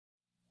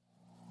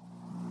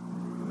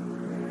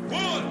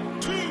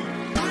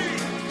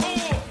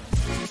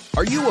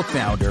Are you a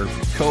founder,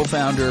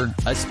 co-founder,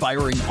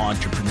 aspiring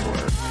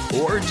entrepreneur,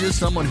 or just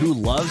someone who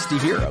loves to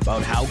hear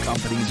about how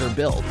companies are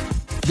built?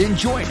 Then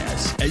join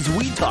us as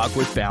we talk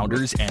with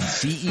founders and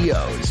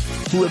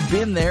CEOs who have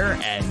been there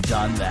and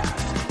done that.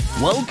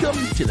 Welcome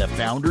to the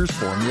Founders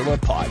Formula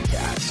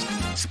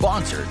Podcast,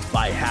 sponsored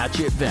by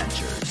Hatchet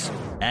Ventures.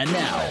 And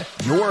now,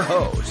 your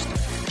host,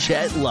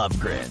 Chet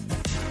Lovegren.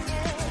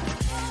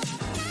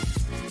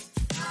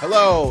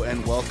 Hello,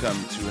 and welcome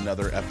to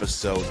another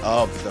episode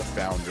of the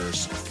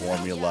Founders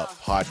Formula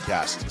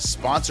Podcast,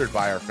 sponsored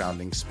by our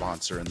founding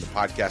sponsor in the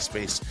podcast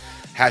space,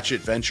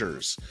 Hatchet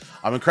Ventures.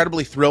 I'm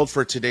incredibly thrilled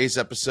for today's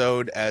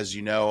episode. As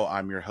you know,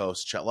 I'm your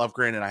host, Chet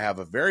Lovegren, and I have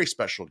a very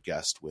special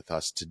guest with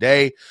us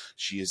today.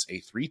 She is a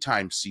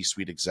three-time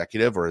C-suite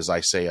executive, or as I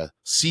say, a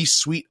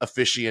C-suite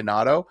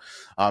aficionado.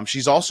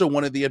 She's also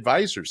one of the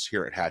advisors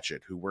here at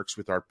Hatchet who works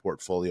with our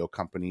portfolio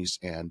companies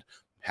and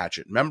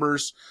Hatchet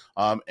members,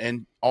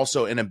 and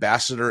also an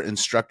ambassador,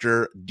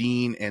 instructor,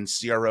 dean, and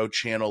CRO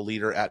channel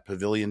leader at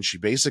Pavilion. She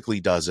basically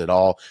does it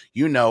all.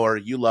 You know her,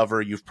 you love her,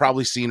 you've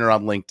probably seen her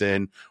on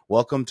LinkedIn.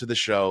 Welcome to the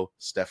show,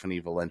 Stephanie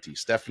Valenti.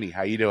 Stephanie,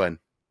 how you doing?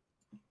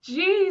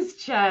 Geez,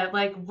 Chet,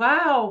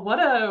 wow, what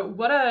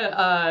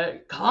a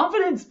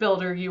confidence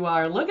builder you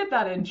are. Look at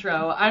that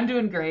intro. I'm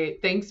doing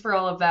great. Thanks for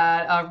all of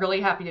that.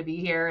 Really happy to be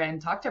here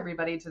and talk to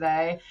everybody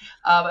today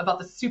about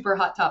the super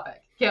hot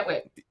topic. Can't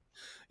wait.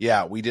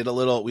 Yeah, we did a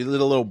little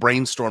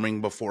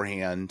brainstorming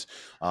beforehand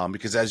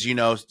because, as you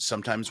know,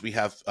 sometimes we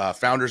have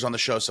founders on the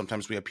show.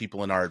 Sometimes we have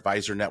people in our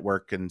advisor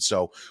network. And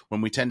so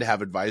when we tend to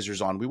have advisors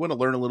on, we want to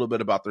learn a little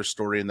bit about their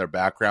story and their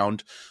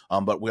background.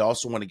 But we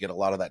also want to get a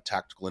lot of that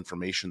tactical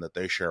information that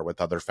they share with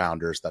other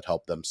founders that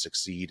help them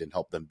succeed and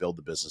help them build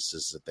the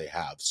businesses that they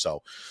have.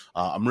 So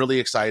I'm really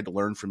excited to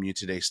learn from you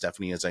today,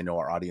 Stephanie, as I know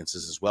our audience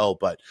is as well.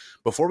 But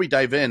before we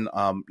dive in,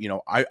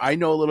 I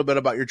know a little bit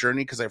about your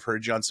journey because I've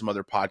heard you on some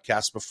other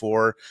podcasts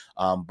before.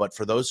 But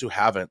for those who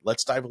haven't,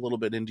 let's dive a little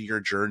bit into your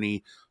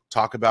journey,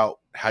 talk about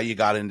how you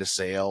got into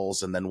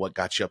sales, and then what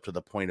got you up to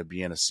the point of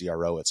being a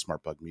CRO at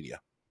SmartBug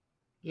Media.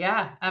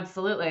 Yeah,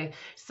 absolutely.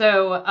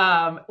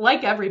 So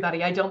like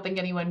everybody, I don't think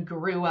anyone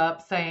grew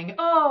up saying,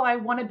 oh, I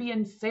want to be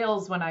in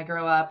sales when I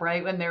grow up,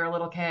 right? When they're a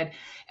little kid.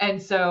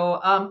 And so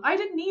I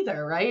didn't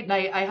either, right? And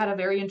I had a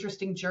very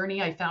interesting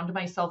journey. I found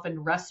myself in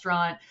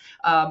restaurant,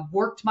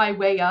 worked my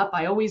way up.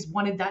 I always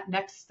wanted that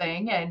next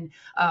thing and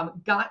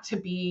got to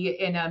be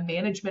in a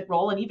management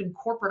role and even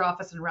corporate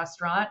office and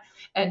restaurant.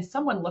 And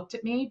someone looked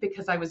at me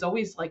because I was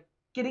always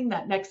getting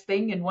that next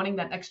thing and wanting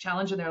that next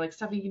challenge. And they're like,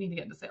 Stephanie, you need to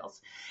get into sales.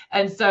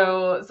 And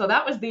so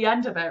that was the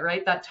end of it,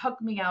 right? That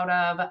took me out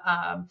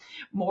of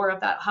more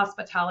of that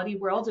hospitality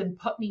world and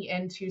put me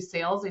into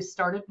sales. I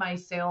started my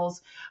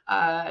sales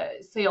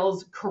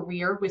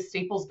career with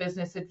Staples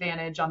Business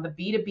Advantage on the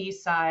B2B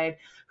side,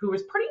 who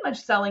was pretty much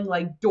selling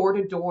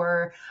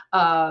door-to-door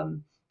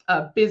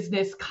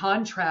business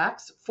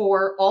contracts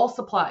for all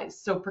supplies,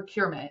 so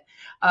procurement.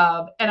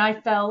 And I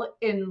fell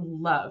in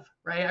love,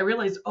 right? I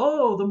realized,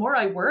 the more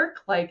I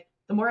work,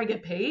 the more I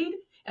get paid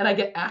and I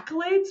get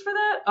accolades for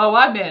that. Oh,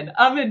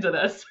 I'm into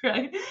this,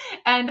 right?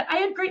 And I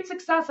had great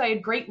success. I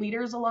had great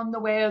leaders along the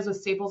way. I was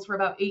with Staples for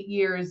about 8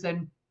 years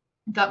and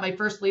got my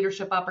first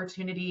leadership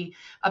opportunity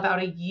about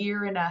a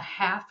year and a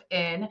half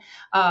in.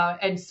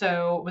 And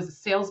so was a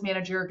sales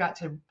manager, got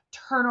to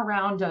turn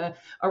around a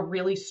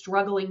really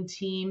struggling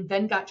team,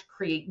 then got to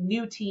create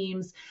new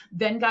teams,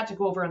 then got to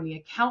go over on the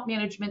account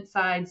management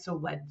side, so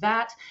led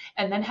that,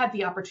 and then had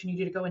the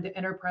opportunity to go into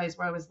enterprise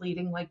where I was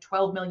leading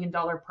 $12 million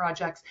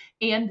projects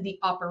and the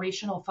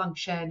operational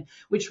function,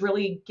 which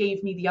really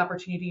gave me the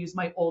opportunity to use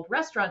my old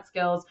restaurant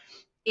skills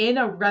in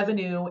a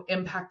revenue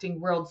impacting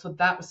world. So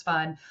that was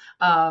fun.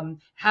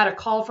 Had a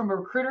call from a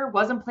recruiter,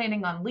 wasn't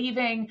planning on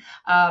leaving,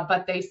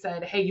 but they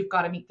said, hey, you've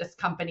got to meet this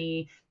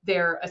company.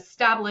 They're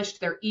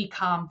established, they're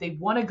e-com, they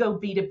want to go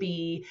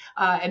B2B,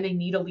 and they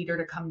need a leader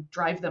to come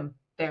drive them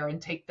there and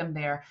take them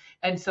there.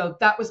 And so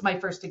that was my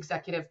first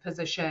executive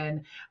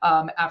position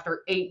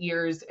after 8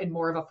 years in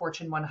more of a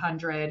Fortune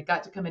 100,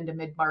 got to come into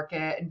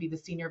mid-market and be the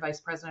senior vice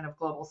president of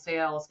global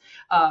sales.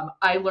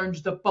 I learned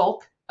the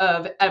bulk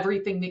of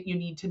everything that you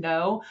need to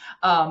know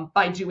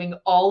by doing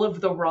all of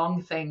the wrong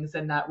things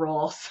in that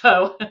role.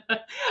 So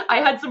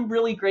I had some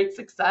really great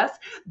success,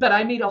 but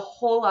I made a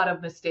whole lot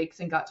of mistakes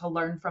and got to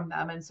learn from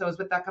them. And so I was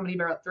with that company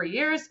for about 3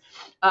 years.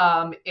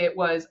 It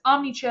was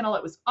omni-channel.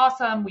 It was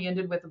awesome. We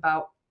ended with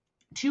about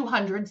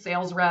 200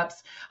 sales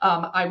reps.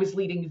 I was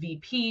leading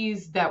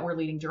VPs that were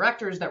leading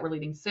directors that were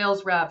leading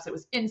sales reps. It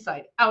was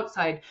inside,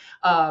 outside,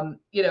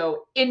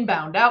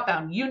 inbound,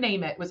 outbound, you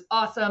name it. It was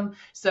awesome.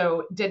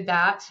 So did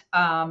that,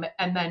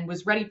 and then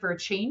was ready for a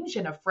change,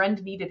 and a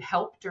friend needed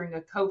help during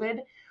a COVID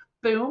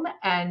boom.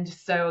 And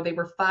so they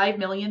were 5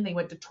 million. They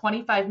went to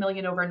 25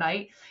 million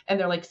overnight. And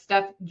they're like,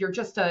 Steph, you're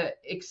just a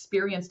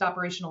experienced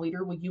operational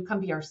leader. Will you come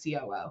be our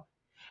COO?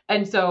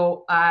 And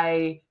so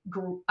I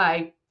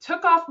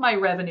took off my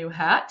revenue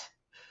hat,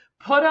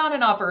 put on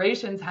an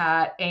operations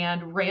hat,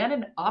 and ran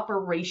an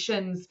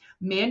operations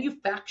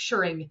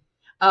manufacturing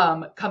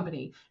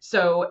company.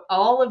 So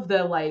all of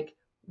the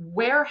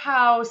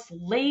warehouse,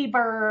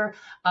 labor,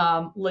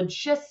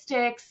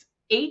 logistics,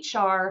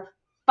 HR,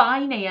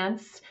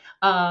 finance,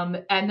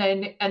 and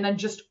then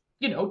just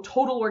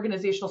total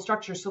organizational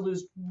structure. So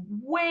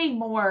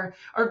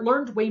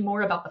learned way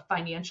more about the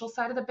financial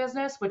side of the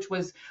business, which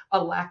was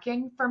a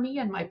lacking for me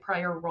in my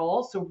prior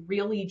role. So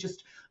really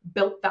just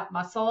built that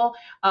muscle.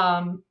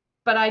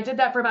 But I did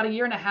that for about a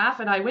year and a half,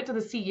 and I went to the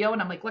CEO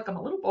and I'm like, look, I'm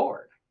a little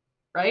bored.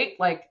 Right?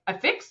 Like, I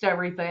fixed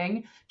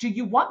everything. Do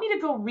you want me to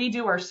go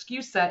redo our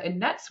SKU set in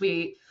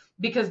NetSuite?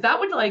 Because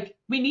that would,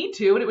 we need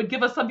to, and it would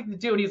give us something to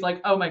do. And he's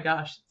like, oh my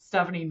gosh,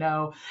 Stephanie,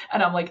 no.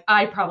 And I'm like,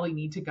 I probably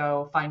need to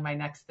go find my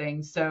next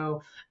thing.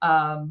 So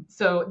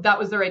that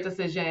was the right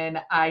decision.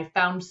 I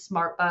found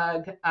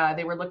SmartBug.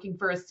 They were looking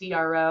for a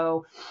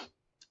CRO.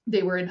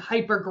 They were in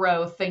hyper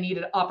growth. They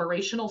needed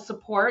operational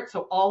support.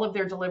 So all of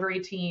their delivery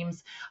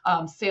teams,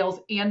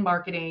 sales and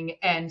marketing.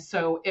 And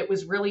so it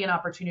was really an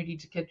opportunity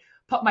to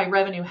put my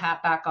revenue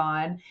hat back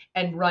on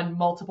and run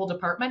multiple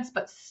departments,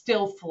 but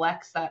still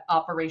flex that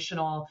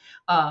operational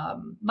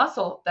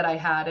muscle that I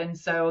had. And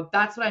so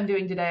that's what I'm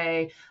doing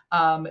today.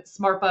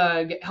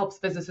 SmartBug helps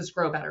businesses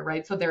grow better,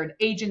 right? So they're an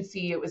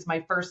agency. It was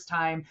my first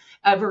time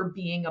ever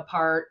being a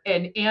part,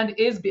 and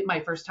is my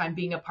first time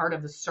being a part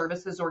of the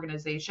services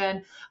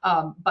organization.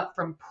 But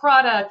from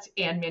product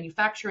and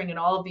manufacturing and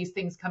all of these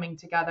things coming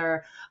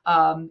together,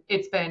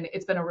 it's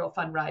been a real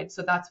fun ride.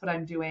 So that's what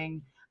I'm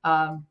doing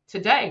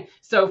today.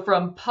 So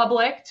from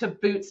public to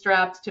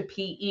bootstrapped to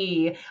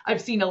PE,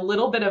 I've seen a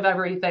little bit of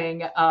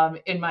everything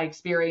in my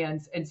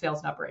experience in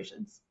sales and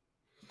operations.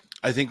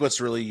 I think what's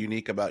really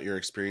unique about your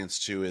experience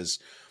too is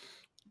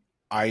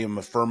I am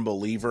a firm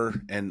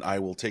believer, and I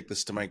will take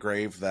this to my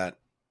grave, that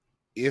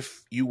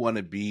if you want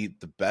to be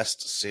the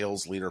best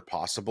sales leader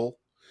possible,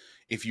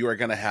 if you are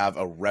going to have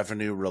a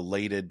revenue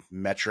related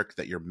metric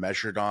that you're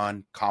measured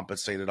on,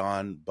 compensated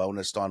on,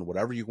 bonused on,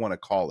 whatever you want to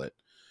call it,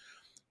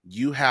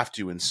 you have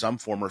to, in some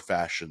form or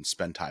fashion,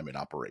 spend time in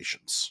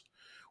operations.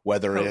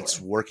 Whether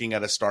it's working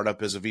at a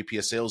startup as a VP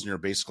of sales and you're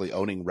basically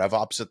owning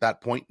RevOps at that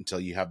point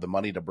until you have the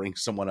money to bring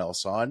someone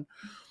else on,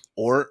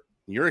 or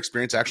your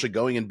experience actually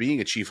going and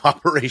being a chief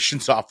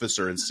operations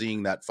officer and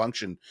seeing that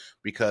function,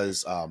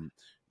 because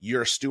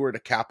you're a steward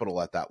of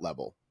capital at that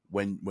level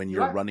when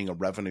you're running a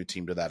revenue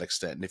team to that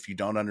extent. And if you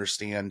don't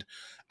understand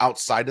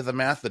outside of the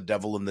math, the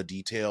devil in the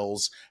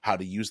details, how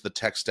to use the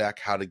tech stack,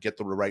 how to get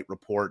the right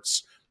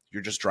reports,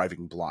 you're just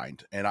driving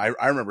blind. And I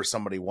remember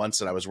somebody once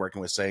that I was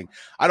working with saying,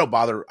 I don't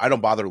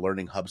bother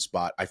learning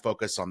HubSpot. I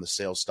focus on the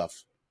sales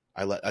stuff.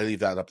 I leave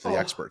that up to the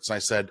experts. And I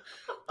said,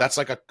 that's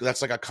like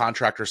a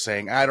contractor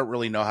saying, I don't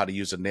really know how to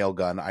use a nail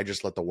gun. I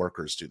just let the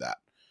workers do that.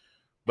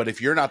 But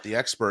if you're not the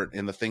expert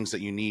in the things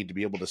that you need to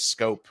be able to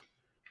scope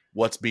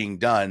what's being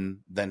done,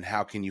 then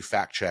how can you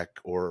fact check,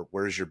 or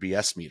where's your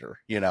BS meter?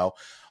 So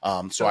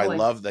totally. I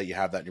love that you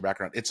have that in your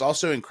background. It's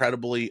also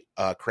incredibly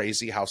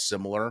crazy how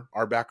similar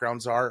our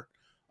backgrounds are.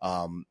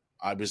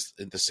 I was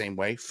in the same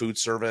way, food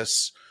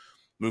service,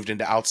 moved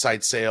into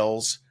outside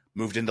sales,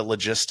 moved into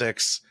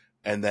logistics,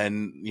 and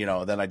then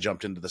I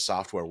jumped into the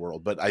software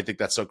world. But I think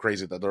that's so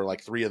crazy that there are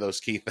like three of those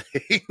key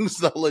things: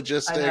 the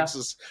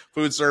logistics,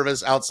 food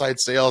service,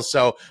 outside sales.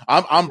 So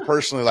I'm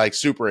personally like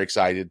super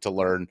excited to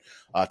learn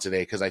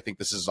today, because I think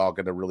this is all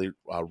going to really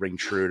ring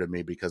true to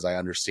me, because I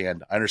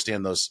understand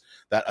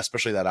that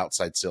especially that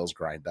outside sales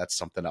grind. That's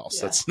something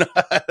else. Yeah.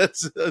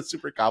 That's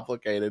super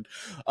complicated.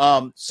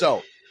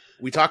 So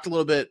we talked a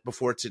little bit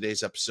before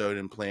today's episode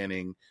in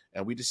planning,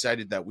 and we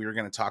decided that we were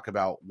going to talk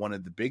about one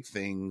of the big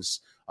things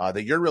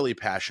that you're really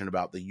passionate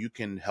about, that you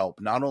can help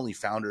not only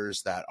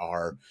founders that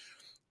are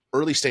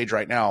early stage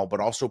right now, but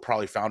also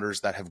probably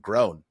founders that have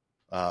grown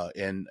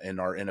and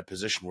are in a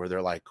position where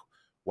they're like,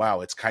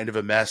 wow, it's kind of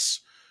a mess.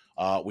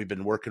 We've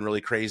been working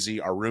really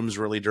crazy. Our room's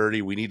really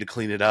dirty. We need to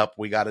clean it up.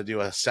 We got to do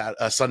a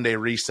Sunday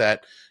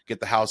reset, get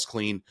the house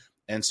clean.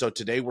 And so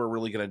today we're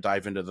really going to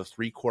dive into the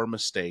 3 core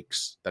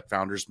mistakes that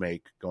founders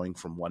make going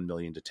from 1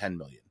 million to 10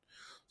 million.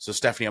 So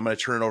Stephanie, I'm going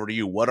to turn it over to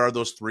you. What are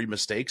those 3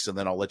 mistakes? And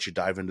then I'll let you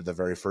dive into the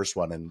very first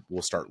one and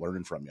we'll start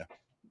learning from you.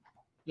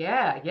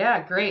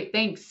 Yeah. Great.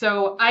 Thanks.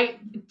 So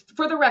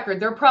for the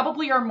record, there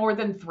probably are more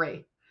than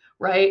 3,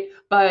 right?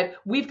 But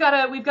we've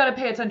got to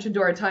pay attention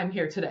to our time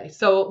here today.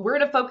 So we're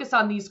going to focus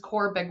on these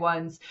core big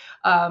ones.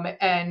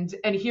 And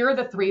here are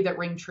the 3 that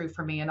ring true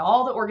for me. And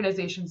all the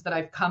organizations that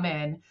I've come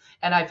in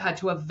and I've had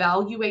to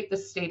evaluate the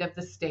state of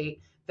the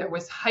state, there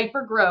was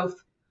hyper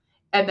growth,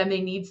 and then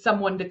they need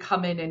someone to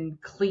come in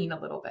and clean a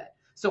little bit.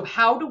 So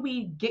how do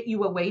we get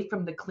you away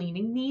from the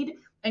cleaning need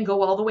and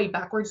go all the way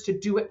backwards to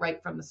do it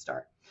right from the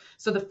start?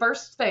 So the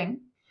first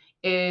thing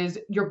is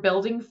you're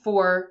building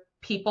for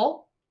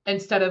people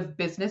instead of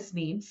business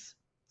needs.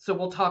 So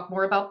we'll talk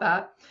more about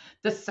that.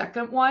 The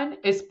second one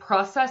is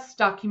process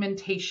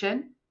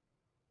documentation.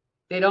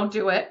 They don't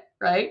do it,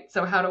 right?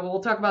 So we'll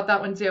talk about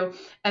that one too.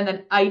 And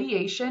then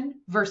ideation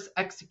versus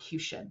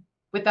execution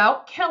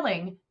without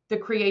killing the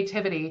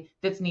creativity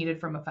that's needed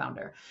from a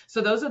founder. So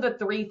those are the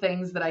 3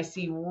 things that I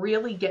see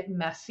really get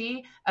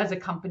messy as a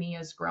company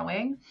is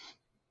growing.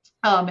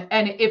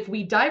 And if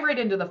we dive right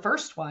into the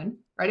first one,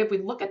 right? If we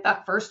look at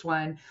that first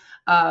one,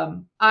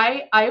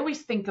 I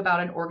always think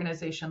about an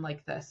organization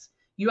like this.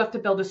 You have to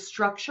build a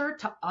structure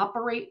to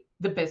operate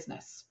the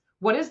business.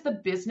 What does the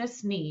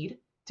business need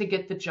to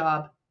get the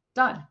job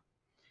done?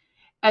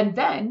 And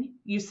then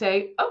you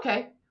say,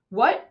 okay,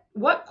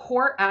 what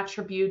core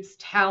attributes,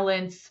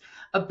 talents,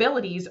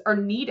 abilities are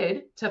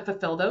needed to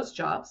fulfill those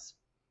jobs?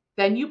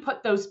 Then you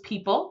put those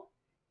people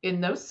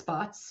in those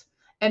spots,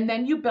 and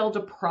then you build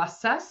a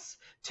process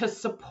to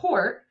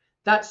support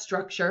that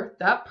structure,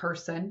 that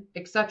person,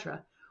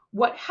 etc.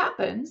 What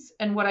happens,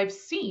 and what I've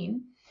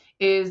seen,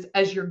 is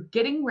as you're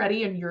getting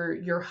ready and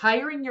you're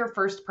hiring your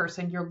first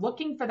person, you're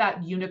looking for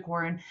that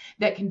unicorn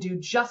that can do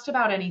just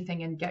about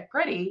anything and get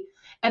ready.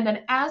 And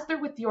then as they're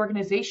with the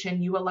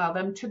organization, you allow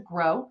them to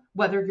grow,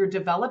 whether you're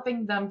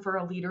developing them for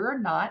a leader or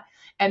not,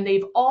 and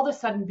they've all of a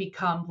sudden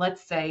become,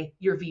 let's say,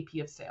 your VP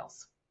of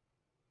sales.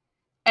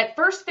 At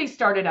first, they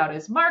started out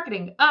as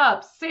marketing,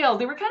 ops, sales.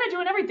 They were kind of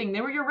doing everything.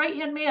 They were your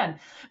right-hand man.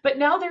 But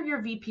now they're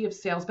your VP of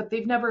sales, but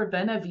they've never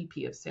been a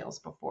VP of sales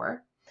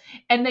before.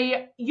 And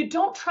you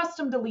don't trust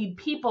them to lead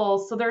people,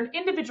 so they're an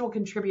individual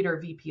contributor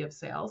VP of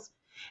sales.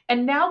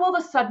 And now all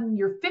of a sudden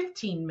you're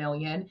 15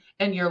 million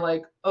and you're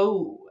like,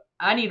 oh,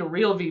 I need a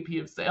real VP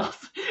of sales,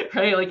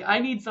 right? Like I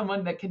need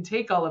someone that can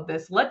take all of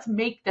this. Let's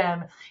make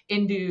them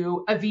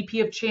into a VP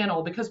of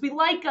channel because we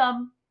like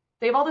them.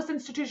 They have all this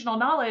institutional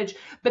knowledge,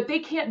 but they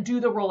can't do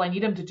the role I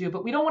need them to do,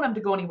 but we don't want them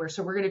to go anywhere.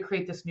 So we're going to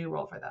create this new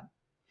role for them.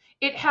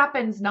 It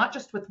happens not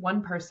just with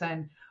one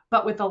person,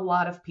 but with a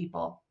lot of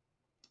people.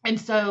 And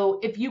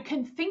so if you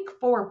can think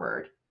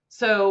forward,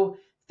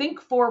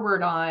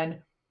 on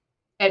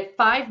at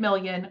 5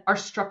 million, our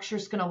structure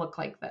is going to look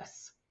like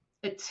this.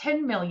 At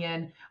 10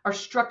 million, our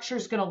structure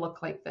is going to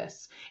look like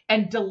this,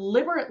 and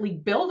deliberately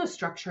build a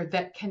structure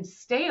that can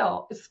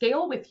scale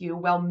with you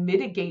while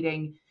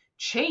mitigating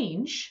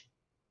change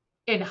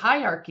in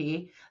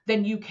hierarchy,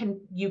 then you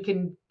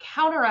can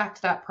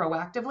counteract that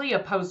proactively,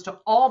 opposed to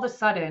all of a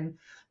sudden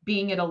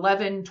being at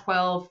 11,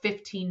 12,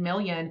 15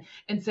 million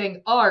and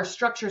saying, oh, our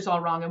structure's all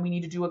wrong and we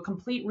need to do a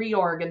complete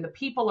reorg and the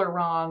people are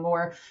wrong,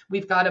 or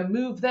we've got to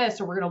move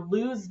this, or we're going to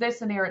lose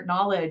this inherent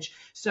knowledge.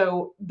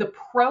 So the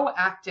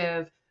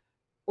proactive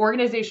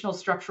organizational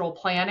structural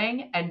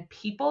planning and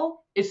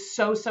people is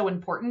so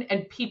important,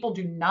 and people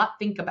do not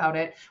think about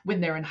it when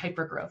they're in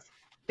hypergrowth.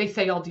 They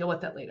say, I'll deal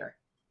with it later.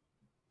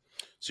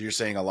 So you're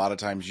saying a lot of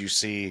times you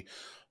see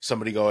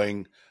somebody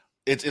going,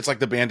 it's like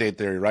the Band-Aid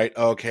theory, right?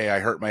 Okay, I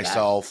hurt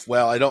myself. Yes.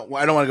 Well, I don't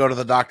want to go to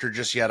the doctor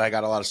just yet. I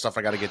got a lot of stuff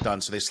I got to get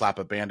done. So they slap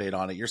a Band-Aid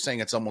on it. You're saying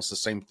it's almost the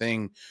same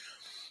thing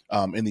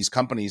in these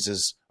companies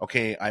is,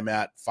 okay, I'm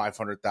at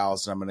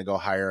 500,000. I'm going to go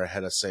hire a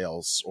head of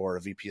sales or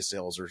a VP of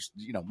sales, or,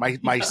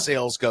 my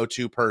sales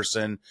go-to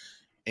person.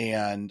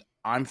 And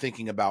I'm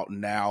thinking about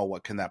now,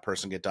 what can that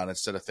person get done,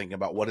 instead of thinking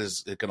about what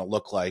is it going to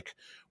look like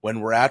when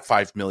we're at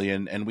 5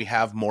 million and we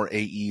have more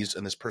AEs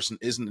and this person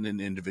isn't an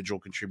individual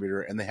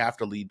contributor and they have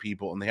to lead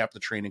people and they have to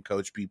train and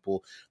coach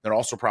people. They're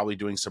also probably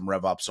doing some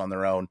rev ups on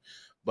their own,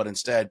 but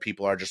instead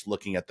people are just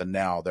looking at the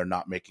now. They're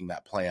not making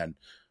that plan.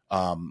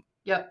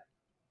 Yep.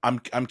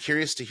 I'm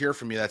curious to hear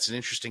from you. That's an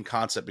interesting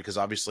concept, because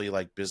obviously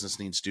like business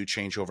needs do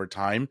change over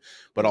time,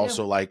 but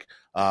also like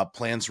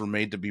plans were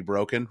made to be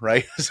broken,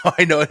 right? So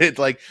I know it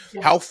like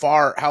how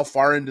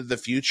far into the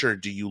future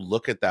do you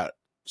look at that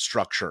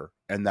structure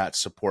and that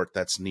support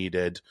that's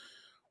needed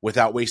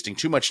without wasting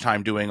too much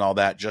time doing all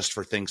that just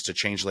for things to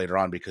change later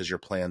on because your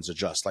plans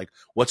adjust? Like,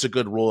 what's a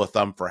good rule of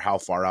thumb for how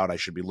far out I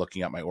should be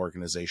looking at my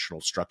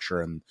organizational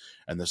structure and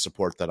the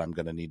support that I'm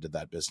going to need to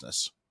that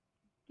business?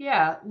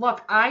 Yeah,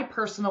 look, I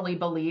personally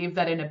believe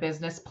that in a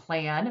business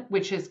plan,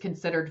 which is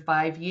considered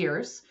 5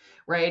 years,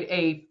 right?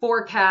 A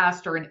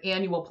forecast or an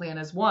annual plan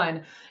is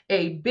 1,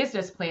 a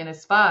business plan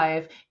is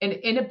 5. And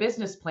in a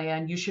business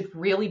plan, you should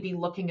really be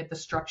looking at the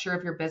structure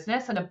of your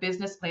business, and a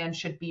business plan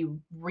should be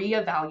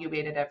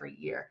reevaluated every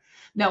year.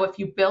 Now, if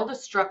you build a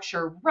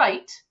structure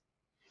right,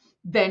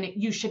 then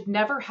you should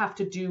never have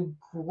to do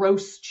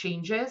gross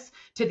changes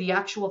to the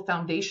actual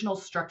foundational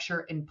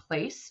structure in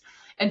place.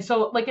 And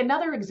so like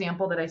another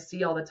example that I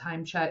see all the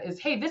time, Chet, is,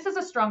 hey, this is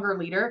a stronger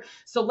leader,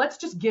 so let's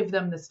just give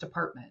them this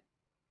department.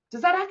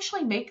 Does that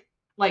actually make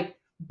like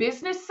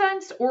business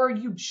sense? Or are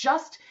you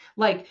just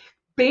like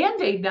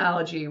Band-Aid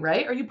analogy,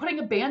 right? Are you putting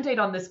a Band-Aid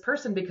on this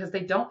person because they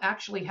don't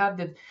actually have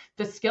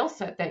the skill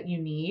set that you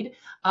need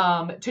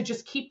to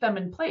just keep them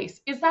in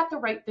place? Is that the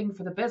right thing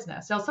for the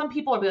business? Now, some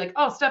people will be like,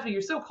 oh, Stephanie,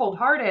 you're so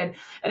cold-hearted.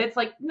 And it's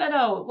like,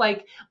 no,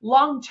 like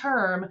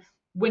long-term,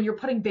 when you're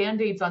putting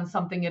Band-Aids on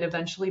something, it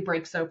eventually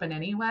breaks open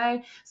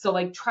anyway. So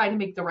like try to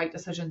make the right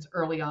decisions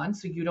early on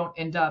so you don't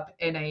end up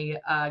in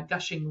a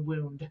gushing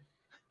wound.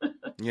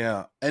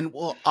 Yeah. And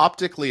well,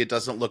 optically, it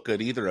doesn't look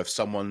good either if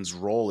someone's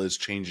role is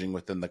changing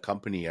within the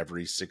company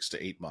every 6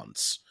 to 8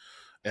 months.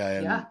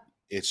 And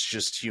it's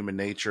just human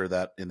nature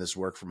that in this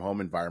work from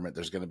home environment,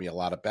 there's going to be a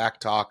lot of back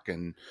talk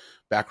and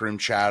backroom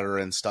chatter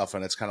and stuff.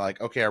 And it's kind of like,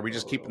 okay, are we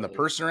just keeping the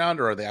person around,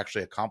 or are they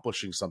actually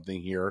accomplishing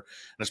something here?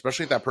 And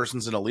especially if that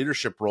person's in a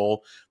leadership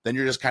role, then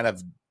you're just kind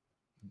of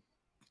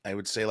I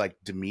would say like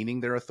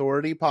demeaning their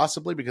authority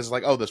possibly, because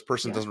like, oh, this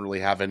person Yeah. doesn't really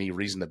have any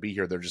reason to be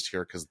here. They're just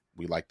here because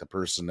we like the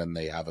person and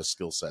they have a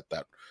skill set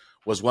that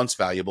was once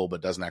valuable,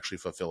 but doesn't actually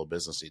fulfill a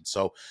business need.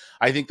 So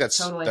I think that's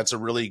a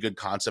really good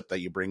concept that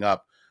you bring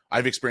up.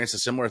 I've experienced a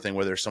similar thing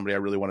where there's somebody I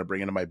really want to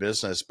bring into my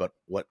business, but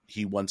what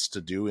he wants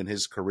to do in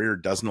his career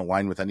doesn't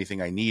align with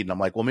anything I need. And I'm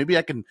like, well, maybe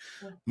I can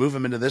move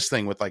him into this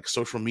thing with like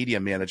social media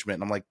management.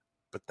 And I'm like,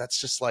 but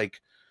that's just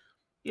like,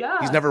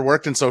 he's never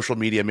worked in social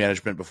media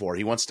management before.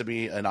 He wants to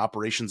be an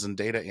operations and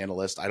data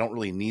analyst. I don't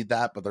really need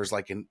that, but there's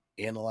like an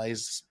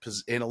analyst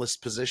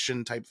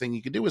position type thing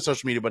you could do with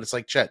social media. But it's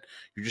like, Chet,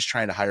 you're just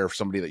trying to hire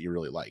somebody that you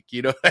really like.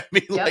 You know what I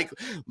mean? Like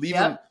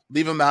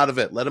leave him out of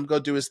it. Let him go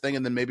do his thing.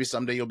 And then maybe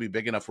someday you'll be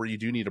big enough where you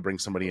do need to bring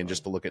somebody in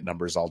just to look at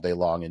numbers all day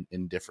long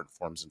in different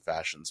forms and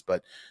fashions.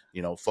 But,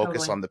 you know,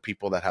 focus on the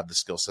people that have the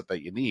skill set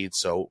that you need.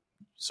 So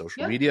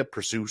social media,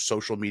 pursue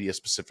social media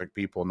specific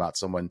people, not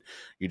someone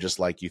you just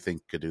like, you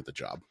think could do the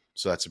job.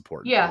 So that's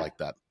important. I like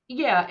that.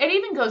 Yeah. It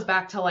even goes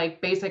back to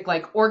like basic,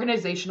 like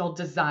organizational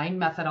design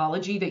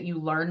methodology that you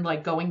learn,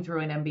 like going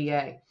through an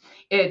MBA.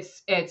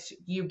 It's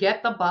you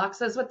get the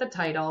boxes with the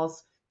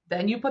titles,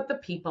 then you put the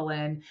people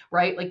in,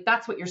 right? Like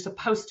that's what you're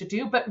supposed to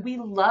do. But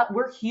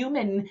we're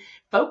human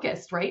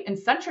focused, right? And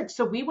centric.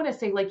 So we want to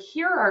say like,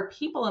 here are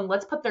people and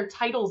let's put their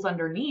titles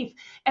underneath.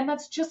 And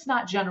that's just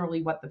not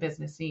generally what the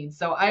business needs.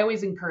 So I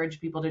always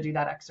encourage people to do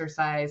that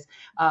exercise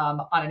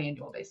on an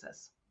annual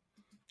basis.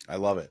 I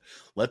love it.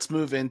 Let's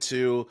move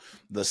into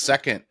the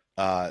second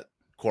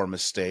core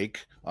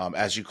mistake.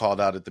 As you called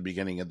out at the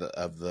beginning of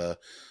the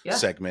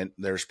segment,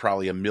 there's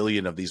probably a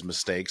million of these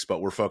mistakes, but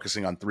we're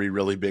focusing on 3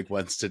 really big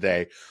ones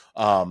today.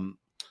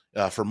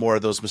 For more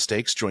of those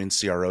mistakes, join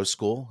CRO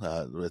school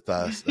with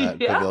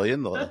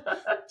Pavilion.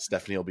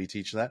 Stephanie will be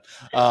teaching that.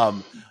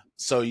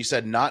 So you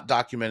said not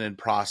documented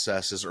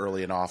processes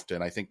early and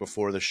often. I think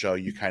before the show,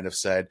 you kind of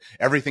said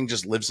everything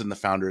just lives in the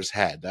founder's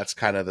head. That's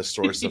kind of the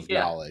source of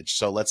knowledge.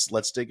 So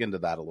let's dig into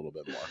that a little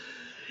bit more.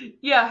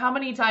 Yeah. How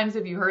many times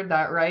have you heard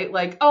that, right?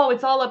 Like, oh,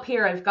 it's all up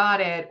here. I've got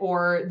it.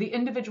 Or the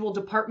individual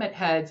department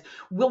heads.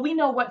 Will we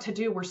know what to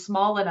do? We're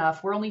small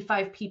enough. We're only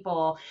 5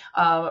 people.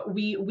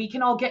 We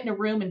can all get in a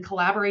room and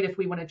collaborate if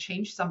we want to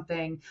change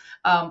something.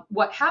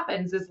 What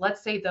happens is,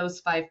 let's say those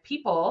 5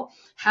 people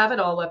have it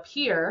all up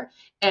here,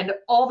 and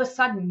all of a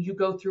sudden you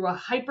go through a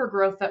hyper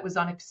growth that was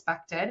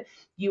unexpected.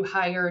 You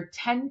hire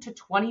 10 to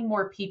 20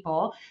 more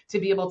people to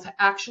be able to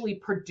actually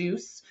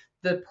produce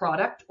the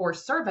product or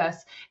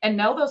service. And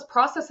now those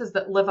processes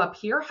that live up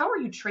here, how are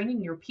you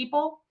training your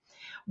people?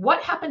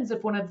 What happens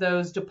if one of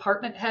those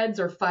department heads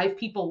or 5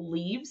 people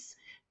leaves?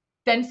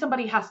 Then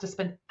somebody has to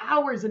spend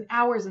hours and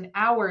hours and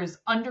hours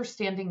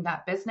understanding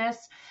that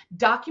business.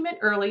 Document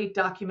early,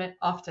 document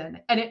often.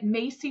 And it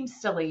may seem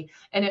silly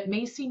and it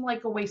may seem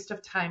like a waste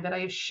of time, but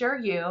I assure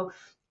you,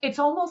 it's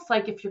almost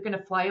like if you're going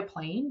to fly a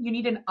plane, you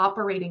need an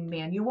operating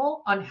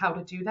manual on how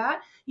to do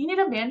that. You need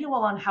a manual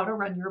on how to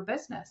run your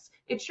business.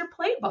 It's your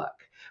playbook,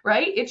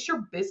 right? It's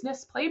your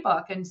business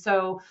playbook. And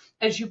so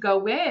as you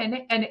go in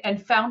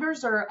and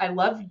founders I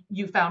love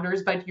you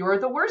founders, but you're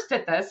the worst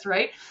at this,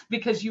 right?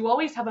 Because you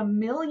always have a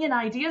million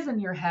ideas in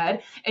your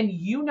head and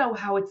you know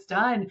how it's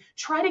done.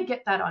 Try to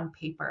get that on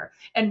paper.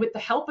 And with the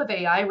help of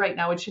AI right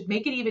now, it should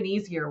make it even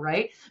easier,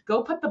 right?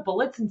 Go put the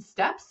bullets and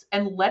steps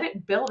and let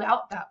it build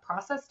out that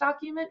process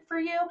document for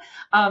you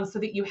so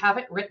that you have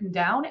it written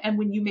down. And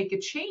when you make a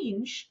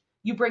change,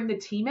 you bring the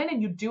team in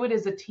and you do it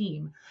as a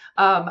team.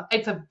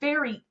 It's a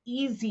very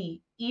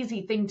easy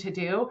thing to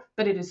do,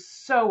 but it is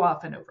so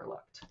often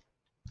overlooked.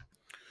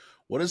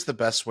 What is the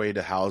best way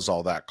to house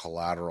all that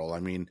collateral?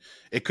 I mean,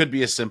 it could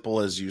be as simple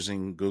as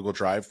using Google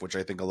Drive, which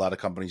I think a lot of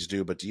companies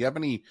do, but do you have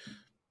any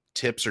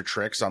tips or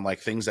tricks on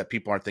like things that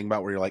people aren't thinking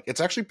about where you're like, it's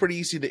actually pretty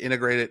easy to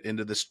integrate it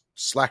into this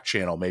Slack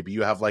channel? Maybe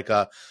you have like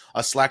a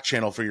Slack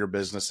channel for your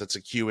business that's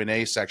a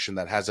Q&A section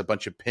that has a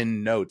bunch of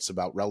pinned notes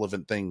about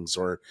relevant things,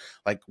 or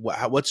like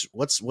what's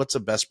a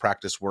best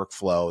practice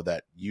workflow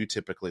that you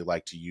typically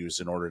like to use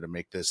in order to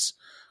make this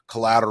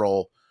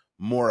collateral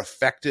more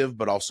effective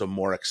but also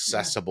more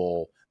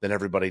accessible than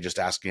everybody just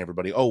asking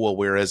everybody, oh, well,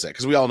 where is it?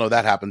 Because we all know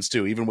that happens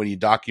too. Even when you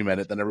document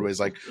it, then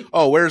everybody's like,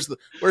 oh, where's the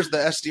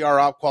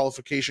SDR op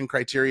qualification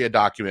criteria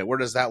document? Where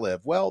does that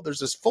live? Well, there's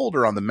this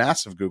folder on the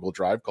massive Google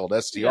Drive called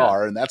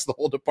SDR, and that's the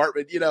whole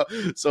department, you know?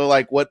 So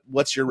like,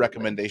 what's your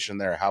recommendation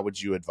there? How would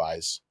you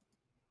advise?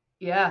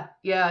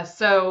 Yeah.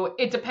 So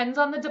it depends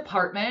on the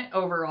department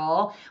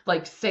overall.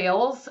 Like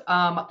sales,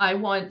 I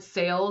want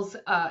sales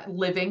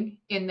living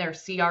in their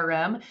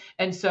CRM.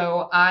 And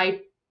so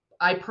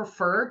I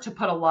prefer to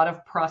put a lot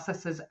of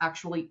processes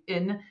actually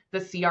in the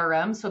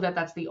CRM so that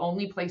that's the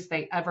only place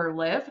they ever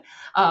live,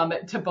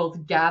 to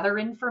both gather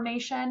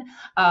information,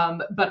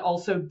 but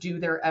also do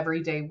their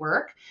everyday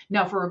work.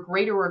 Now, for a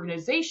greater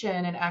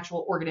organization, an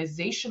actual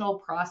organizational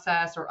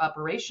process or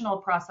operational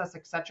process,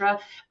 etc.,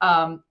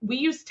 we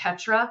use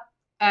Tetra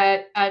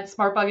at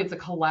SmartBug. It's a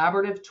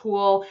collaborative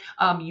tool.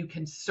 You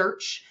can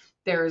search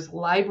There's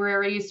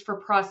libraries for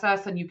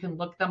process, and you can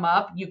look them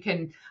up. You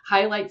can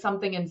highlight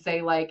something and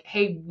say like,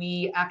 hey,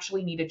 we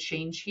actually need a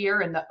change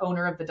here, and the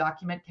owner of the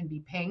document can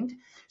be pinged.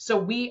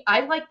 So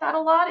I like that a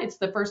lot. It's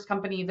the first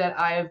company that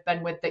I've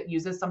been with that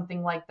uses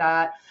something like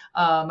that.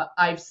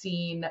 I've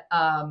seen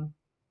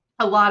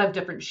a lot of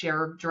different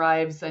share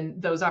drives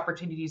and those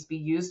opportunities be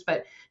used.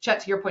 But Chet,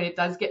 to your point, it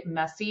does get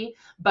messy.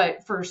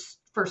 But for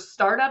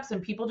startups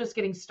and people just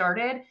getting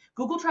started,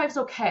 Google Drive's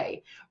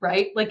okay,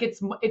 right? Like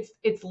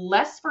it's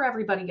less for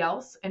everybody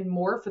else and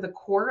more for the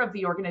core of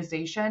the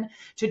organization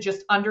to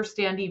just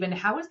understand even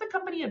how is the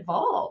company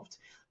evolved,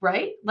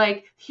 right?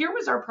 Like here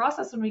was our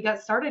process when we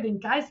got started,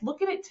 and guys,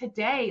 look at it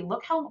today.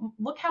 Look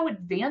how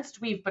advanced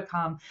we've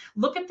become.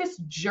 Look at this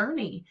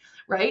journey,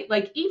 right?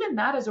 Like even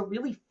that is a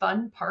really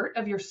fun part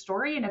of your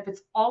story, and if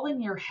it's all in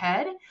your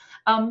head,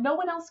 no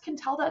one else can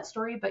tell that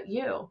story but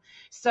you.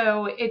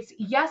 So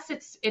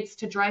it's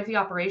to drive the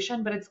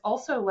operation, but it's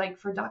also like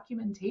for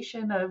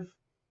documentation of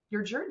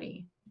your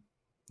journey.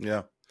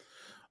 Yeah.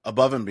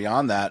 Above and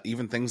beyond that,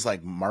 even things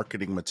like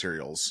marketing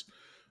materials.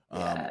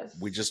 Yes.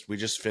 We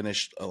just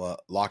finished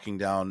locking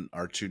down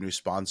our 2 new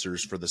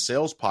sponsors for the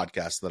sales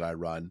podcast that I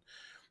run.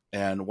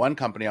 And one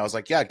company, I was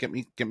like, yeah, get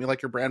me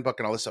like your brand book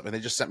and all this stuff. And they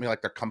just sent me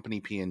like their company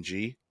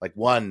PNG, like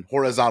one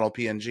horizontal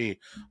PNG.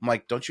 I'm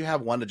like, don't you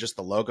have one to just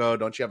the logo?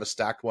 Don't you have a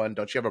stacked one?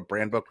 Don't you have a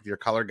brand book with your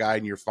color guide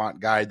and your font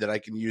guide that I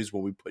can use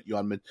when we put you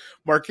on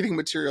marketing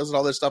materials and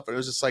all this stuff? And it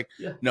was just like,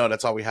 no,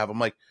 that's all we have. I'm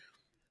like,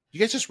 you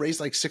guys just raised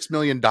like $6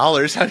 million.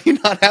 How do you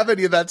not have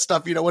any of that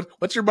stuff? You know,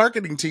 what's your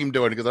marketing team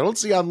doing? Because I don't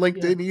see on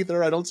LinkedIn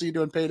either. I don't see you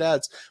doing paid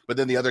ads. But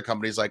then the other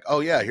company's like,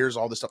 oh yeah, here's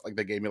all this stuff. Like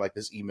they gave me like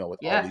this email with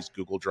all these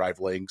Google Drive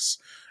links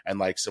and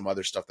like some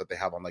other stuff that they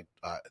have on like,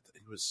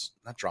 it was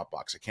not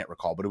Dropbox. I can't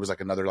recall, but it was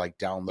like another like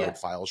download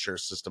file share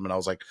system. And I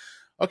was like,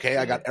 okay,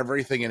 I got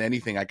everything and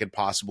anything I could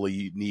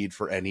possibly need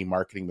for any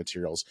marketing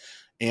materials.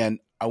 And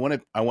I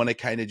want to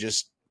kind of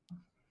just,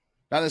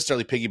 not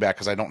necessarily piggyback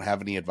because I don't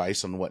have any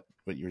advice on what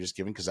you're just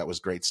giving, because that was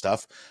great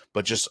stuff.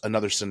 But just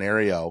another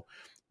scenario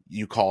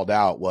you called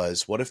out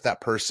was, what if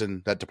that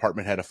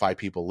department head of 5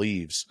 people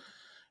leaves?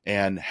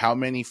 And how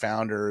many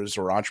founders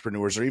or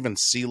entrepreneurs or even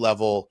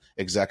C-level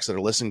execs that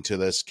are listening to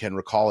this can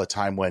recall a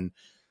time when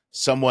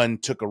someone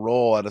took a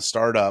role at a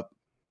startup?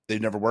 They've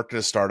never worked at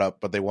a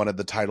startup, but they wanted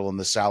the title and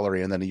the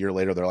salary. And then a year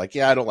later, they're like,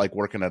 yeah, I don't like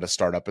working at a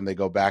startup. And they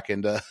go back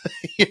into,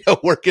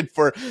 working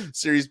for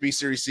Series B,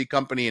 Series C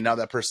company. And now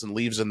that person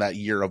leaves and that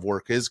year of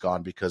work is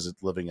gone because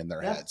it's living in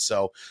their head.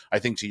 So I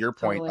think to your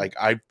point, like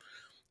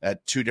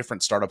at 2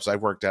 different startups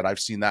I've worked at, I've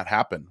seen that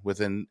happen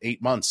within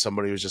 8 months.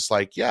 Somebody was just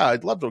like, yeah,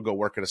 I'd love to go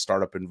work at a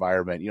startup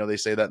environment. They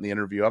say that in the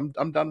interview,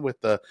 I'm done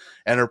with the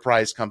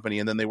enterprise company.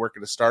 And then they work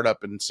at a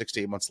startup and 6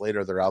 to 8 months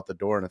later, they're out the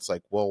door. And it's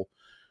like, well,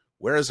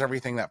 where is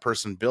everything that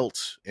person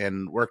built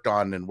and worked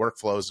on and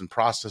workflows and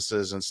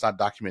processes? And it's not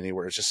documented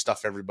anywhere. It's just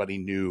stuff everybody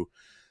knew.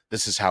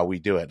 This is how we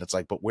do it. And it's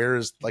like, but where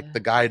is like the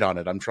guide on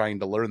it? I'm trying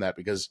to learn that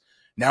because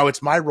now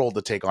it's my role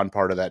to take on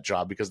part of that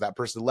job because that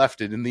person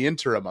left it in the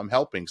interim. I'm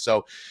helping.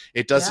 So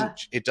it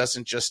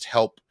doesn't just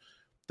help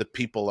the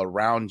people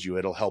around you.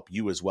 It'll help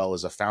you as well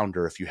as a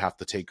founder if you have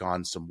to take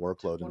on some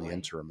workload in the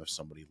interim if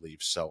somebody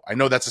leaves. So I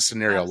know that's a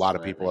scenario a lot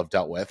of people have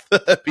dealt with,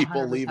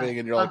 people 100%. Leaving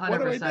and you're like, 100%.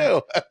 What do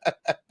I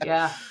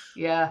do?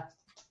 Yeah.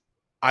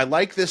 I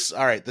like this.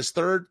 All right. This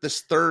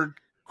third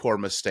core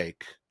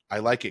mistake. I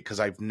like it because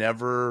I've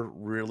never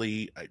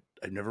really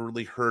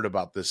heard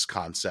about this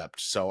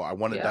concept. So I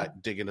want to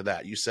dig into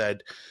that. You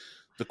said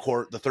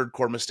the third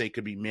core mistake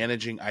could be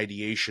managing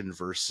ideation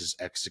versus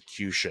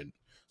execution.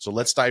 So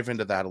let's dive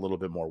into that a little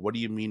bit more. What do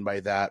you mean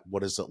by that?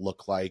 What does it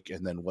look like?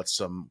 And then what's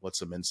some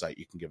insight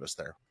you can give us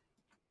there?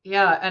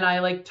 Yeah, and I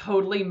like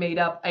totally made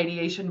up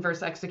ideation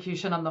versus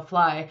execution on the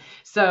fly.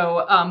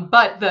 So,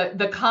 but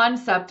the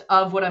concept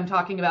of what I'm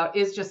talking about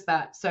is just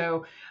that.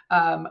 So,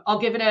 I'm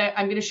going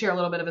to share a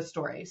little bit of a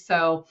story.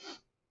 So,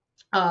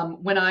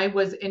 when I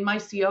was in my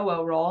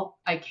COO role,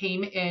 I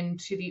came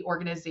into the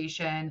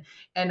organization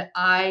and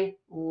I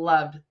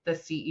loved the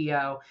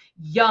CEO,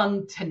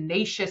 young,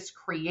 tenacious,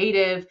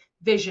 creative,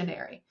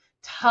 visionary.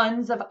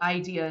 Tons of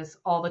ideas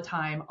all the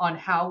time on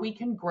how we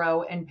can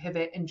grow and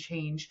pivot and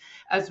change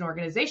as an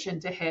organization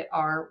to hit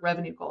our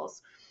revenue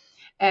goals.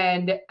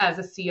 And as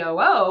a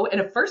COO and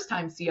a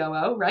first-time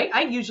COO, right,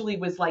 I usually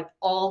was like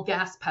all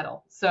gas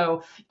pedal.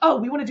 So,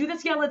 we want to do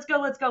this? Yeah, let's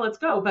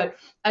go. But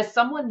as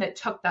someone that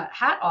took that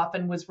hat off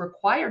and was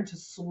required to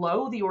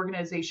slow the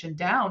organization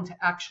down to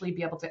actually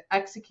be able to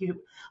execute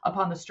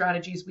upon the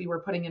strategies we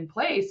were putting in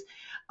place,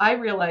 I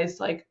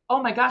realized like,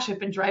 oh my gosh, I've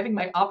been driving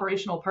my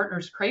operational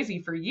partners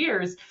crazy for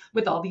years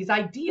with all these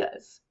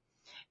ideas.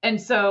 And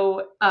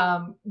so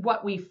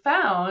what we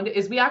found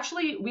is we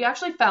actually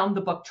found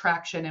the book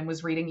Traction and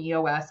was reading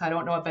EOS. I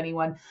don't know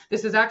if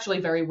this is actually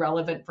very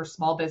relevant for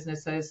small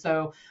businesses.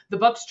 So the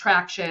book's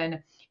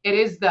Traction. It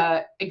is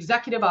the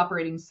executive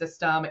operating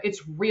system.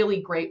 It's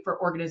really great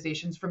for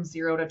organizations from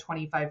 0 to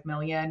 25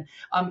 million,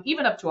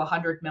 even up to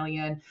 100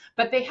 million.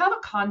 But they have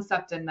a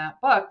concept in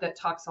that book that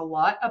talks a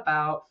lot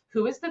about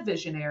who is the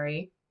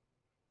visionary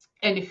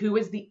and who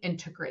is the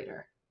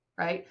integrator.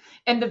 right?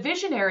 And the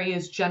visionary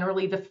is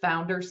generally the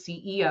founder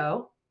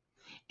CEO,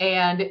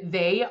 and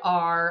they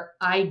are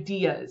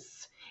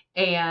ideas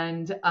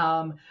and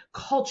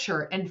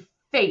culture and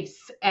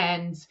face.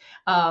 And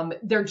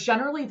they're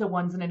generally the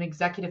ones in an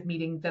executive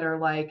meeting that are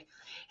like,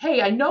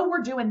 hey, I know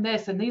we're doing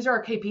this and these are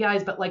our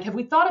KPIs, but like, have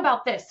we thought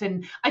about this?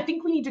 And I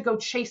think we need to go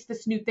chase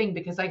this new thing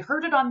because I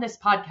heard it on this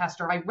podcast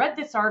or I read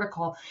this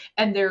article.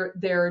 And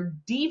they're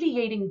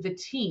deviating the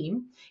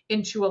team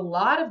into a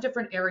lot of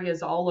different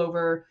areas all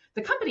over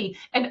the company.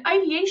 And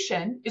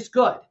ideation is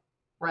good,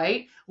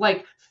 right?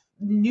 Like,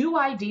 new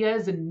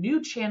ideas and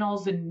new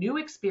channels and new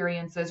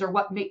experiences are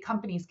what make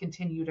companies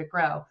continue to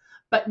grow,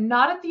 but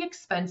not at the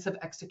expense of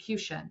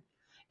execution.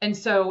 And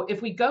so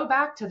if we go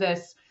back to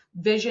this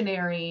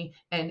visionary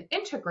and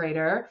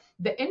integrator,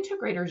 the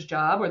integrator's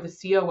job, or the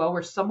COO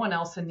or someone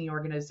else in the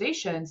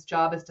organization's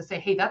job, is to say,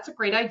 hey, that's a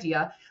great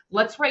idea.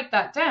 Let's write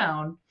that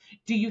down.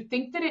 Do you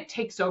think that it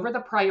takes over the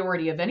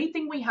priority of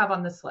anything we have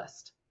on this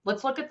list?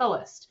 Let's look at the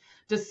list.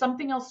 Does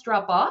something else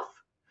drop off?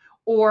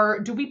 Or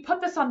do we put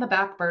this on the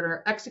back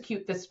burner,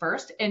 execute this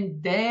first,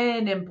 and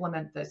then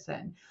implement this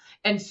in?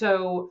 And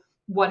so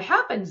what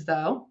happens,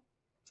 though,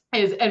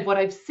 is, and what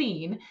I've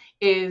seen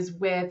is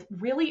with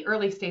really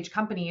early stage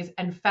companies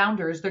and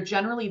founders, they're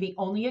generally the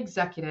only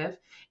executive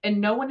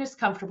and no one is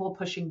comfortable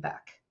pushing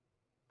back,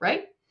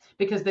 right?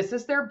 Because this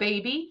is their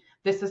baby.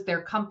 This is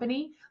their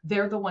company.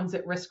 They're the ones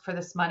at risk for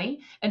this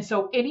money. And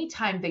so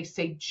anytime they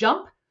say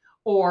jump,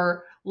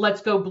 or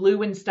let's go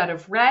blue instead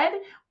of red,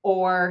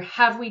 or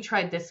have we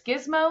tried this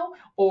gizmo,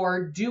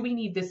 or do we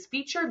need this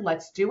feature?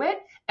 Let's do it.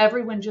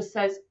 Everyone just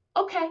says,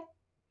 okay.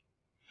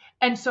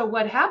 And so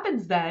what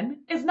happens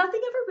then is nothing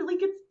ever really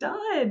gets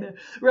done,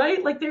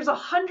 right? Like there's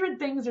 100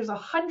 things, there's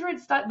 100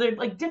 stuff, there's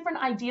like different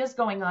ideas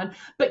going on,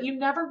 but you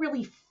never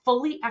really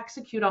fully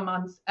execute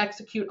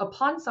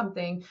upon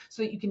something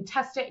so that you can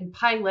test it and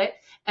pilot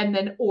and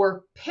then,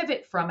 or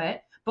pivot from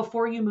it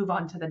before you move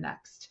on to the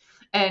next.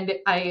 And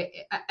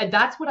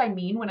that's what I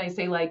mean when I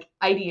say like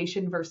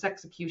ideation versus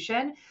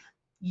execution.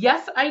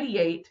 Yes,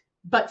 ideate,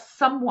 but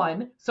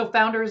someone, so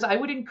founders, I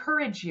would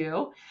encourage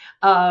you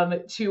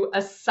to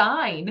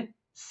assign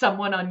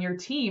someone on your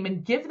team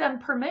and give them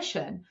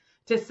permission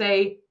to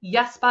say,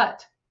 yes,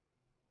 but,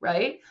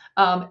 right?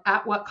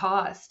 At what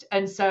cost?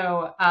 And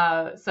so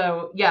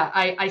yeah,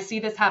 I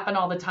see this happen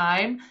all the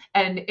time,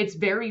 and it's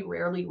very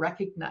rarely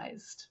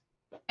recognized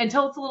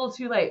until it's a little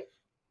too late.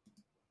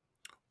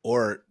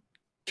 Or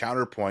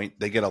counterpoint,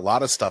 they get a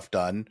lot of stuff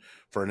done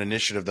for an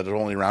initiative that is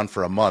only around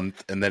for a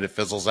month, and then it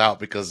fizzles out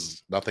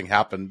because nothing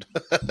happened.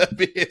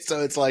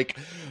 So it's like,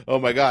 oh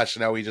my gosh,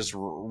 now we just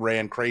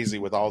ran crazy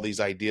with all these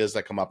ideas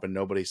that come up and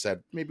nobody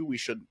said, maybe we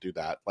shouldn't do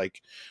that.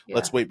 Like,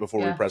 let's wait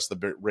before we press the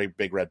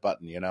big red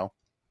button, you know?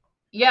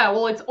 Yeah,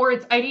 well,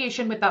 it's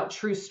ideation without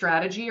true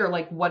strategy, or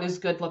like, what does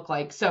good look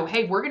like? So,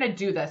 hey, we're going to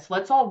do this.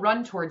 Let's all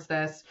run towards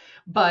this.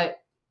 But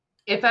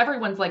if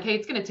everyone's like, hey,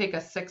 it's going to take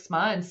us 6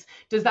 months,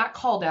 does that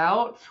called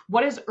out?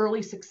 What does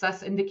early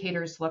success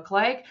indicators look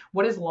like?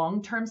 What is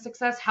long-term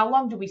success? How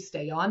long do we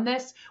stay on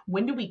this?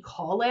 When do we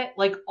call it?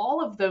 Like,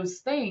 all of those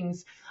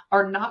things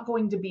are not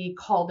going to be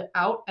called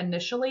out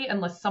initially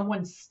unless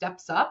someone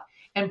steps up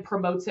and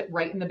promotes it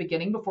right in the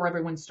beginning before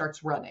everyone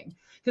starts running.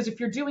 Because if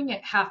you're doing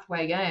it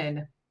halfway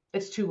in,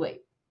 it's too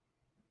late.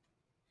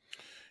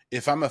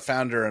 If I'm a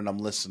founder and I'm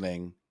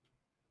listening,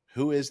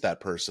 who is that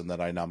person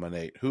that I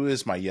nominate? Who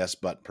is my yes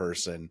but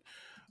person?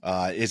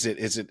 Is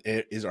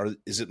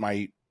it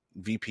my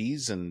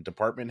VPs and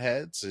department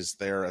heads? Is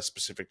there a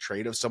specific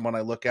trait of someone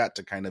I look at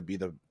to kind of be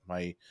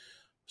my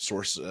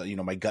source,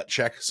 my gut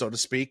check, so to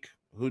speak?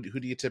 Who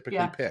do you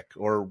typically pick,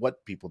 or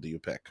what people do you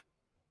pick?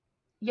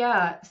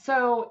 Yeah.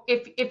 So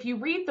if you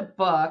read the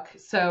book,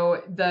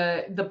 so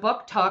the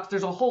book talks,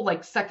 there's a whole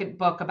like second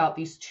book about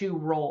these two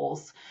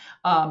roles.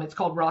 It's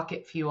called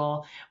Rocket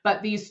Fuel,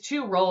 but these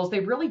two roles, they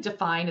really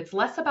define, it's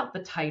less about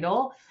the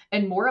title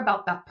and more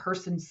about that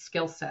person's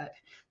skill set.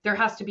 There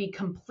has to be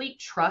complete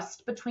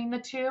trust between the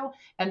two.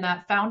 And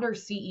that founder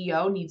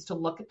CEO needs to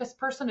look at this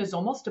person as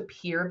almost a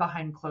peer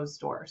behind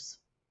closed doors,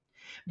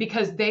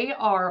 because they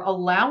are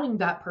allowing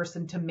that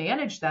person to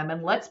manage them.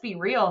 And let's be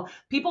real,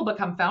 people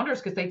become founders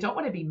because they don't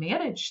want to be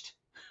managed,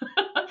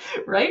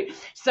 right?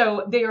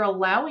 So they are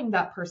allowing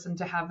that person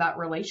to have that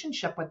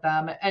relationship with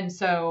them. And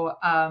so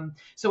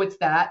it's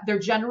that. They're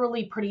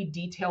generally pretty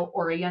detail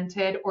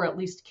oriented, or at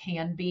least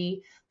can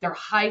be. They're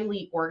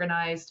highly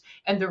organized,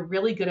 and they're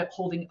really good at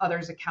holding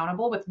others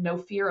accountable with no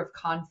fear of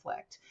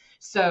conflict.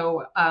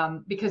 So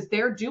because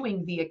they're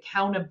doing the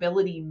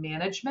accountability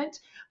management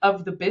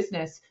of the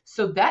business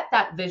so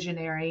that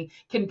visionary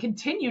can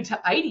continue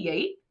to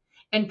ideate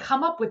and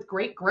come up with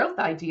great growth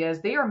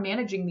ideas. They are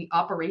managing the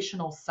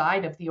operational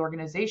side of the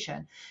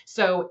organization.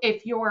 So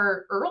if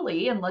you're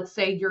early, and let's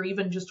say you're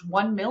even just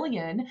 1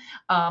 million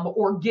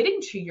or getting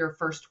to your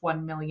first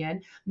 1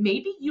 million,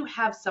 maybe you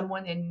have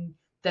someone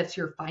that's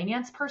your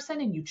finance person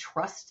and you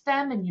trust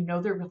them and you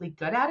know they're really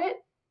good at it.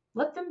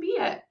 Let them be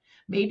it.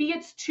 Maybe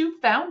it's two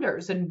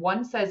founders and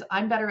one says,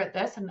 I'm better at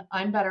this and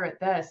I'm better at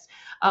this.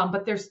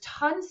 But there's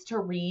tons to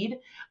read.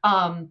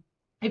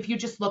 if you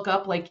just look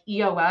up like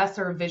EOS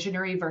or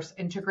visionary versus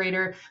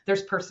integrator,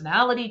 there's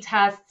personality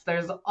tests,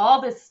 there's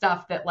all this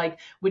stuff that like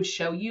would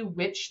show you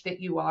which that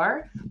you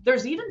are.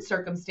 There's even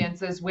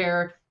circumstances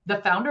where the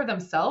founder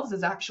themselves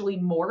is actually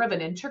more of an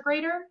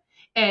integrator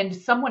and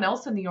someone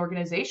else in the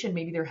organization,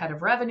 maybe their head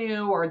of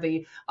revenue or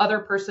the other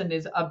person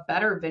is a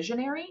better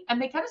visionary,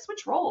 and they kind of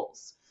switch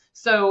roles.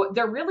 So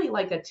they're really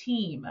like a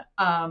team.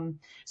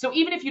 So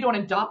even if you don't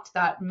adopt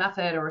that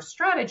method or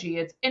strategy,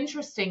 it's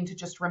interesting to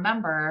just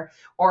remember,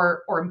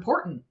 or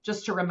important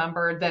just to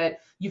remember, that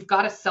you've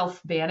got to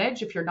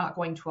self-manage if you're not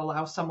going to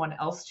allow someone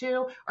else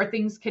to, or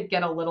things could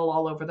get a little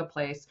all over the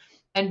place.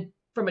 And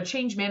from a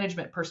change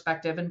management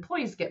perspective,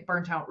 employees get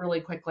burnt out really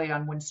quickly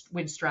on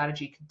when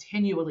strategy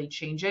continually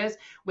changes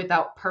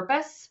without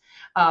purpose.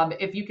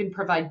 If you can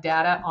provide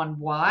data on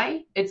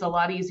why, it's a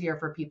lot easier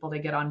for people to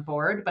get on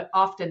board, but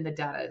often the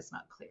data is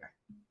not clear.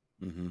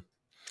 Mm-hmm.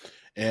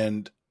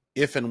 And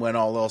if and when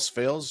all else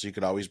fails, you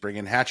could always bring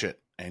in Hatchet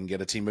and get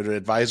a team of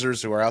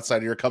advisors who are outside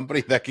of your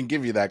company that can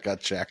give you that gut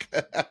check.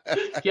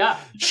 Yeah.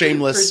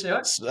 Shameless,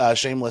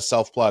 shameless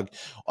self-plug.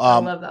 I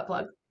love that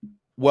plug.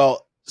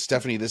 Well,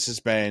 Stephanie, this has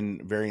been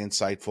very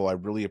insightful. I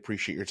really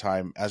appreciate your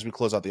time. As we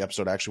close out the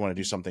episode, I actually want to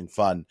do something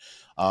fun.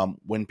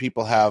 When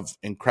people have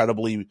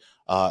incredibly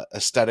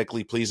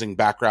aesthetically pleasing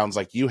backgrounds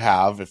like you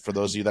have, for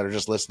those of you that are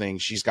just listening,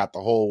 she's got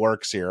the whole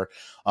works here.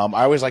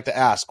 I always like to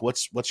ask,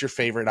 what's your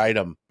favorite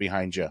item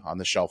behind you on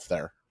the shelf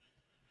there?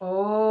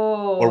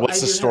 Oh, or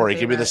what's the story?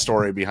 Give me the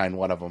story behind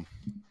one of them.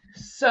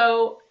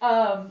 So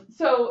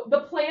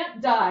the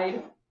plant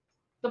died.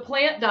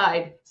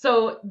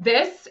 So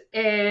this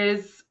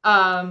is,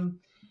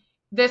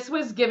 this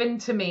was given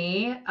to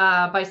me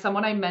by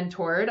someone I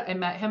mentored. I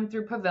met him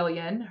through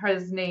Pavilion.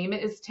 His name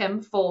is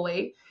Tim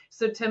Foley.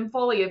 So Tim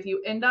Foley, if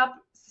you end up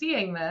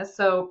seeing this,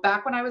 so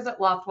back when I was at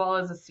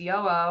Loftwall as a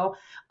COO,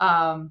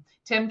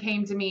 Tim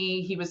came to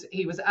me. He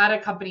was at a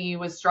company, he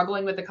was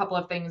struggling with a couple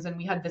of things, and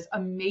we had this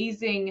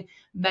amazing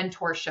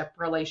mentorship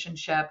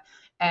relationship.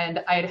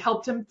 And I had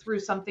helped him through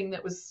something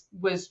that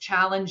was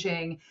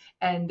challenging.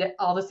 And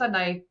all of a sudden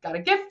I got a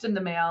gift in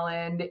the mail,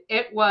 and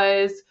it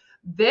was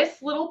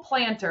this little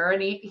planter,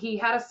 and he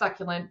had a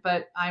succulent,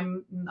 but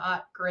I'm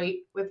not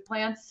great with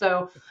plants,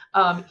 so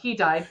he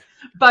died.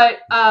 But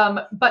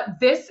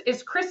this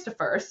is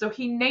Christopher, so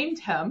he named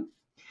him.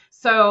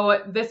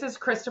 So this is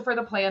Christopher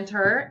the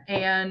planter,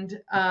 and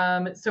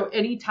so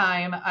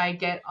anytime I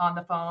get on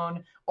the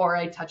phone or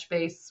I touch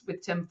base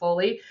with Tim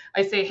Foley,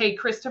 I say, hey,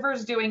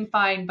 Christopher's doing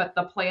fine, but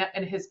the plant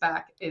in his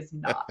back is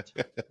not.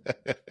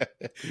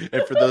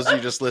 And for those of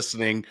you just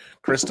listening,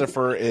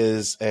 Christopher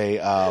is a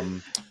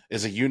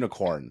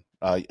unicorn,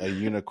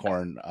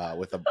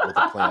 with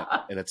a plant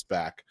in its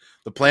back.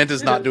 The plant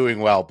is not doing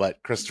well,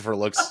 but Christopher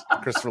looks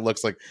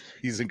like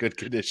he's in good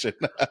condition.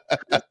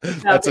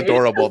 That's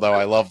adorable, though.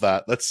 I love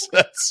that. That's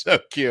so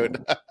cute.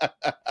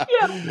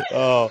 Yeah.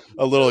 Oh,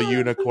 a little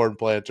unicorn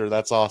planter.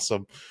 That's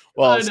awesome.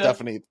 Well,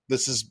 Stephanie,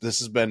 this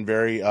has been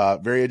very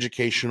very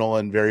educational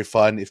and very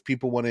fun. If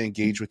people want to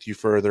engage with you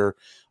further,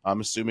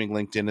 I'm assuming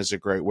LinkedIn is a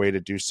great way to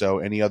do so.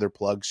 Any other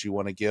plugs you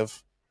want to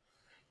give?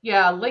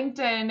 Yeah,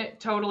 LinkedIn,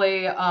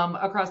 totally,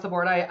 across the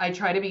board. I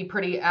try to be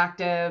pretty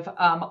active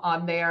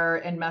on there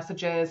in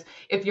messages.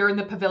 If you're in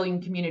the Pavilion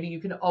community,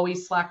 you can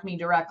always Slack me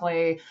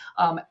directly.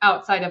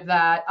 Outside of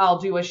that, I'll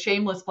do a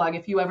shameless plug.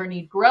 If you ever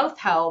need growth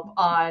help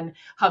on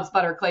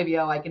HubSpot or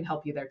Klaviyo, I can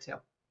help you there too.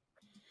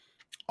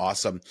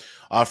 Awesome.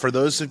 For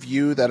those of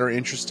you that are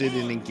interested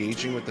in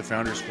engaging with the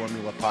Founders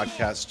Formula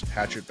podcast,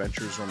 Hatchet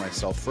Ventures, or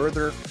myself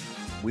further,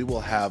 we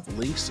will have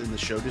links in the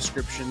show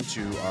description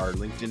to our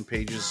LinkedIn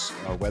pages,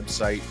 our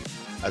website,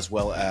 as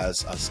well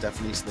as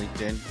Stephanie's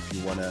LinkedIn. If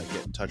you want to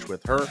get in touch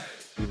with her,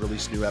 we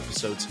release new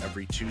episodes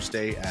every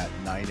Tuesday at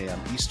 9 a.m.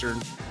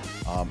 Eastern.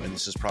 And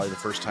this is probably the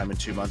first time in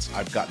 2 months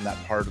I've gotten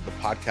that part of the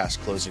podcast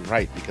closing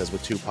right, because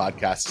with two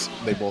podcasts,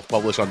 they both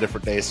publish on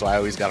different days. So I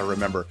always got to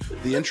remember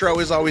the intro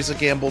is always a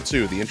gamble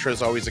too. The intro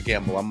is always a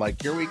gamble. I'm like,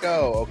 here we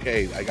go.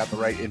 Okay, I got the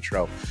right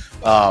intro.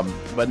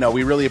 But no,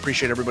 we really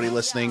appreciate everybody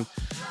listening.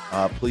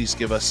 Please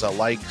give us a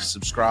like,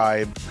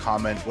 subscribe,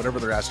 comment, whatever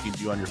they're asking you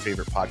to do on your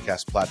favorite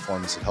podcast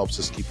platforms. It helps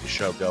us keep the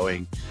show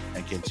going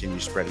and continue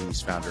spreading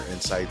these founder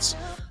insights.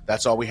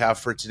 That's all we have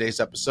for today's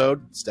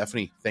episode.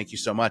 Stephanie, thank you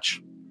so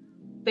much.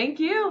 Thank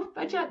you.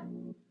 Bye, Chad.